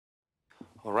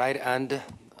All right, and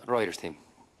Reuters team.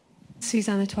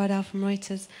 Susanna Twidell from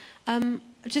Reuters.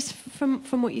 Just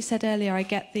from what you said earlier, I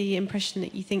get the impression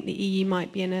that you think the EU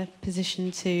might be in a position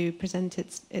to present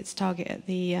its target at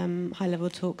the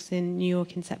high-level talks in New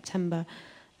York in September.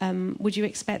 Would you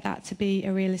expect that to be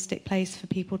a realistic place for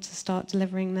people to start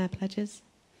delivering their pledges?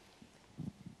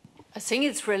 I think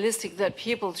it's realistic that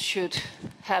people should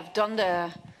have done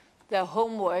their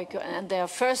homework and their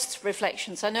first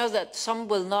reflections. I know that some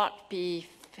will not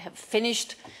have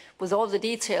finished with all the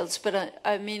details, but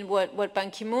I mean what Ban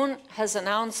Ki-moon has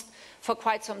announced for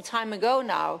quite some time ago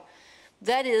now,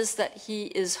 that is that he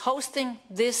is hosting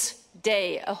this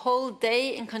day, a whole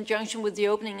day in conjunction with the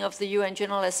opening of the UN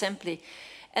General Assembly.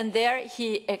 And there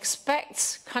he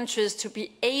expects countries to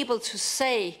be able to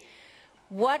say,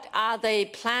 what are they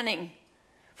planning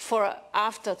for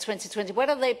after 2020? What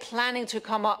are they planning to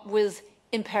come up with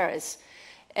in Paris?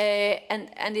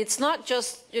 And it's not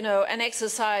just, you know, an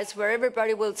exercise where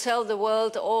everybody will tell the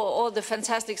world all the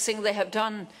fantastic things they have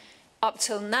done up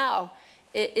till now.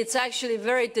 It's actually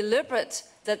very deliberate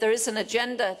that there is an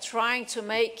agenda trying to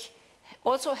make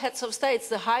also heads of states,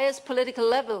 the highest political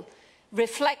level,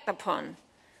 reflect upon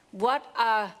what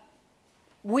are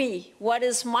we, what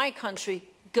is my country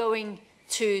going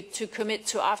to commit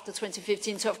to after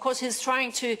 2015. So of course he's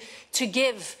trying to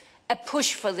give a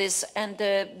push for this, and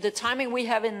the timing we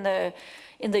have in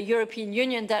the European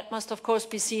Union, that must of course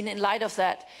be seen in light of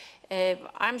that.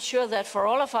 I'm sure that for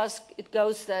all of us it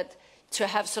goes that to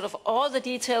have sort of all the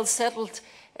details settled,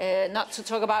 not to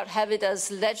talk about have it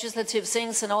as legislative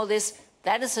things and all this,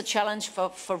 that is a challenge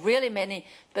for really many.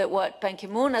 But what Ban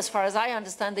Ki-moon, as far as I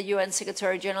understand the UN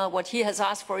Secretary General, what he has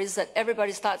asked for is that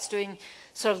everybody starts doing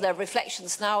sort of their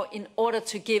reflections now in order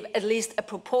to give at least a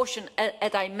proportion, a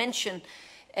dimension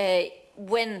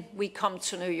when we come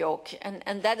to New York.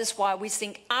 And that is why we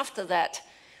think after that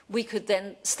we could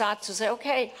then start to say,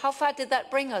 okay, how far did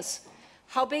that bring us?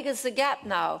 How big is the gap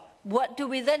now? What do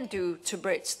we then do to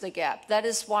bridge the gap? That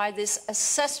is why this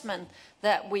assessment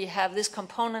that we have, this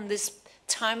component, this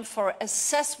time for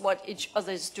assess what each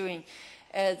other is doing,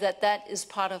 that is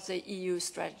part of the EU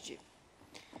strategy.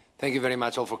 Thank you very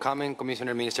much all for coming.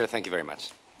 Commissioner, Minister, thank you very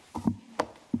much.